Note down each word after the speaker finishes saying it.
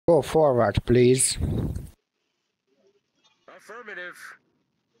Go forward, please. Affirmative.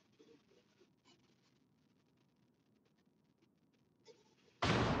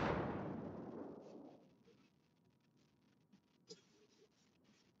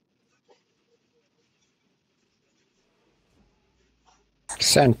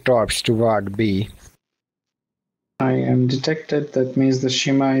 Send torps toward B. I am detected. That means the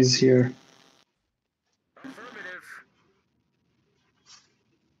Shima is here. Affirmative.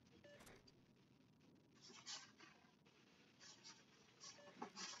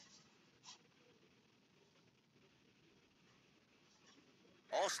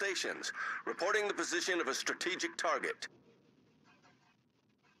 All stations, reporting the position of a strategic target.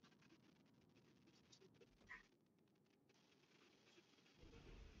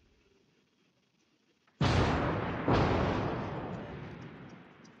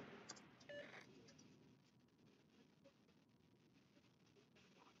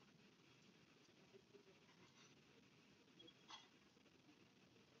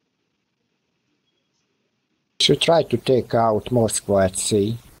 Should try to take out Moscow at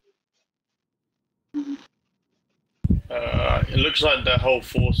sea. It looks like their whole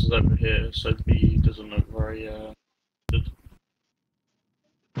force is over here, so B doesn't look very good.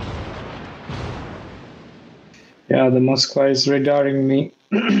 Yeah, the Moskva is radaring me.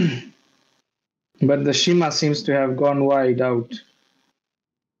 But the Shima seems to have gone wide out.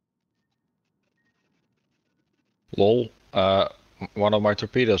 Lol. One of my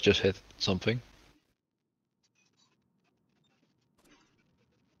torpedoes just hit something.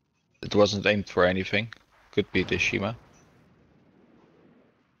 It wasn't aimed for anything. Could be the Shima.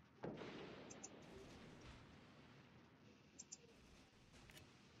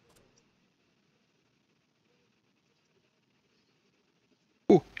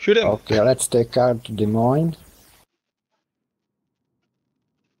 Ooh, shoot him! Okay, let's take out Des Moines.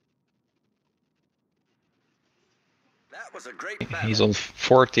 That was a great battle. He's on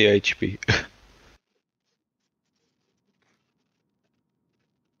 40 HP.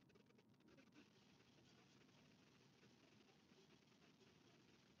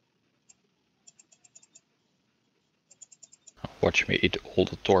 Watch me eat all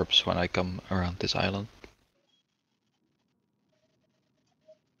the torps when I come around this island.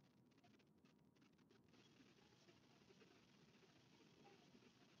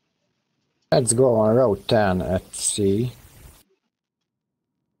 Let's go on road 10 at sea.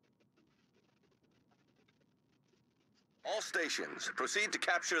 All stations, proceed to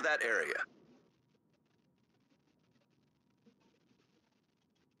capture that area.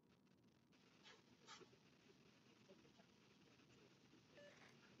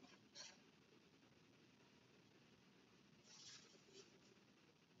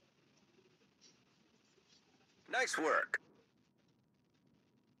 Nice work.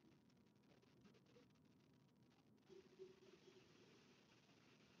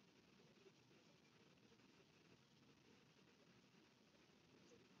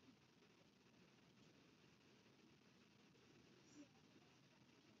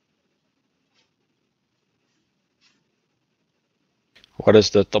 What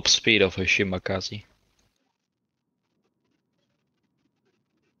is the top speed of a Shimakaze?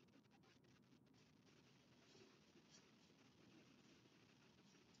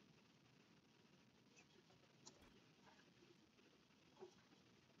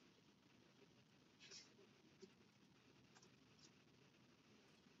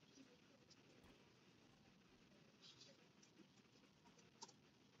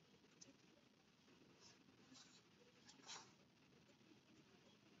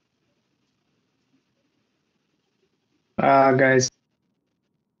 Guys.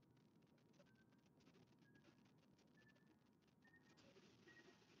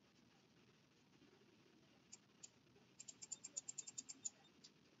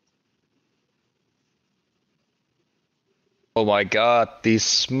 Oh my god, these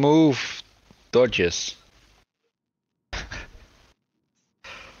smooth dodges.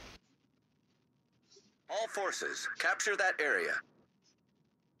 All forces, capture that area.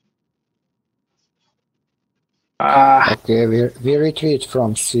 Okay, we retreat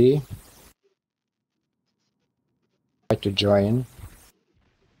from sea. Try to join.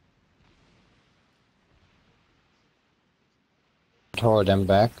 Hold them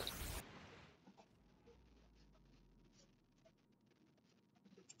back.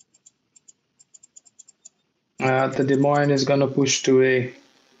 The Des Moines is gonna push to A.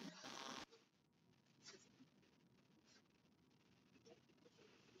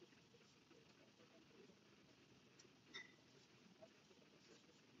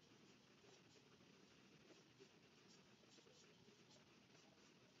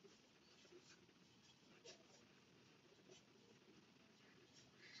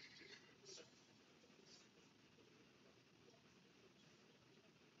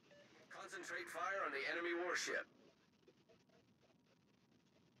 Concentrate fire on the enemy warship.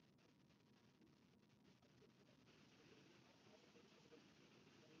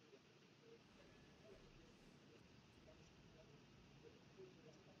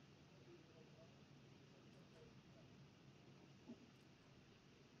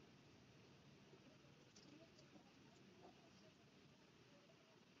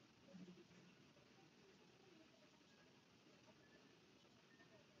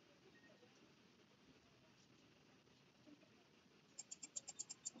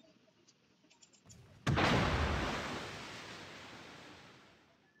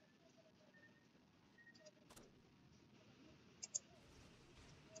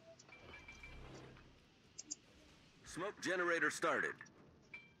 Smoke generator started.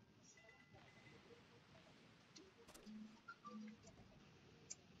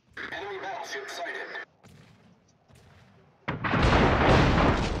 Enemy battleship sighted.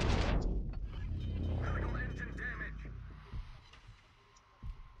 Critical engine damage.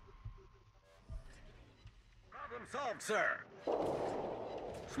 Problem solved, sir.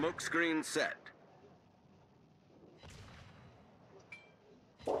 Smoke screen set.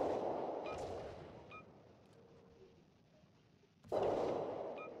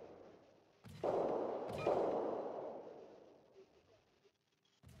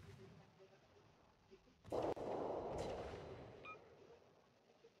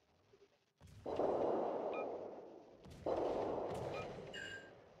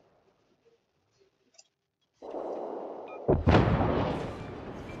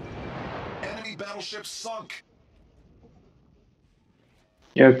 Enemy battleship sunk.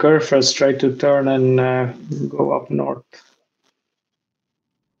 Yeah, Kerr first tried to turn and go up north.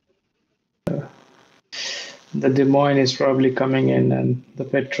 The Des Moines is probably coming in and the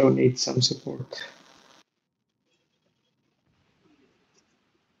Petro needs some support.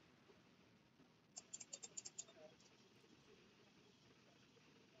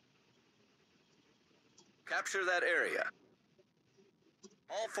 Capture that area.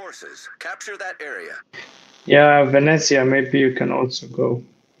 All forces, capture that area. Yeah, Venezia, maybe you can also go.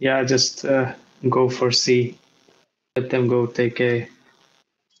 Yeah, just go for C. Let them go take A.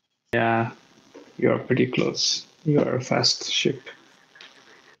 Yeah, you are pretty close. You are a fast ship.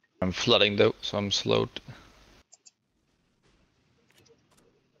 I'm flooding though, so I'm slowed.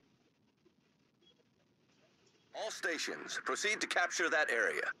 All stations, proceed to capture that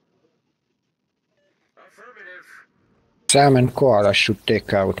area. Affirmative. Sam and Koala should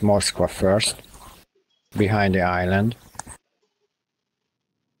take out Moscow first, behind the island.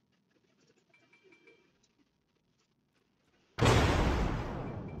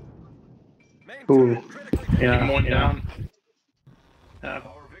 Cool. Yeah, More yeah. down.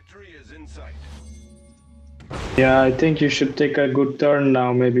 Our victory is in sight. Yeah, I think you should take a good turn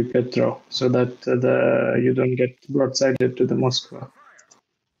now, maybe Petro, so that you don't get broadsided to the Moskva.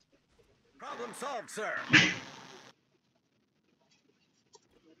 Problem solved, sir.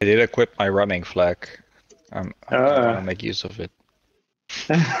 I did equip my ramming flag. I want to make use of it.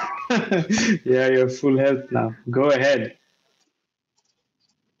 Yeah, you're full health now. Go ahead.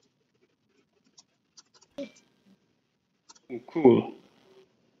 Cool.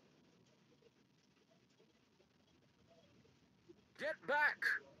 Get back.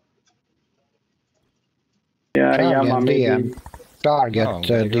 Yeah, Charlie Yama, and maybe. DM. Target Oh, I'm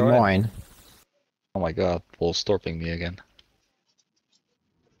gonna Des go in. Moines. Oh my god, Paul's torping me again.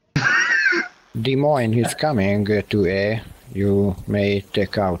 Des Moines is coming to A. You may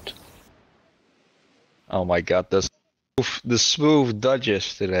take out. Oh my god, the smooth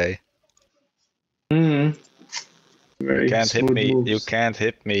dodges today. Mm. Very Can't hit smooth me. moves. You can't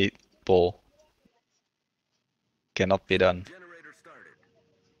hit me, Paul. Cannot be done. Generator started.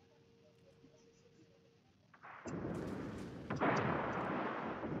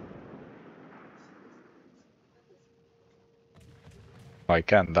 I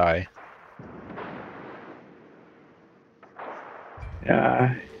can't die.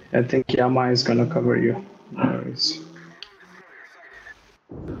 Yeah, I think Yama is gonna cover you. No worries.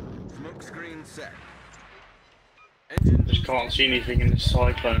 Smoke screen set. Engine Just can't see anything in this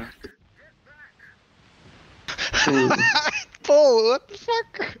cyclone. Cool. Paul, what the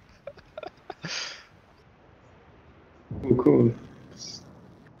fuck? Cool.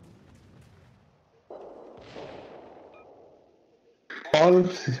 Paul,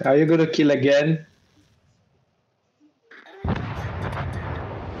 are you gonna kill again?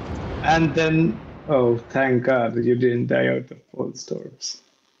 And then, oh, thank God you didn't die out of Paul storms.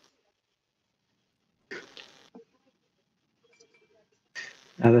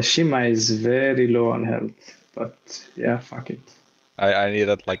 Now the Shima is very low on health, but yeah, fuck it. I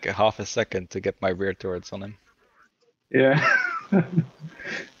needed like a half a second to get my rear turrets on him. Yeah. Affirmative.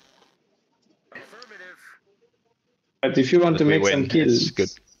 But if you want But to we make some win, kills, it's good.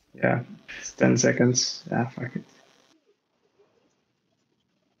 yeah, it's 10 seconds. Yeah, fuck it.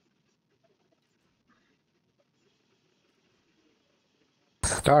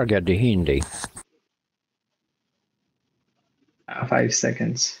 Target the Hindi. 5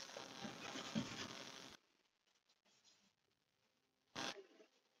 seconds.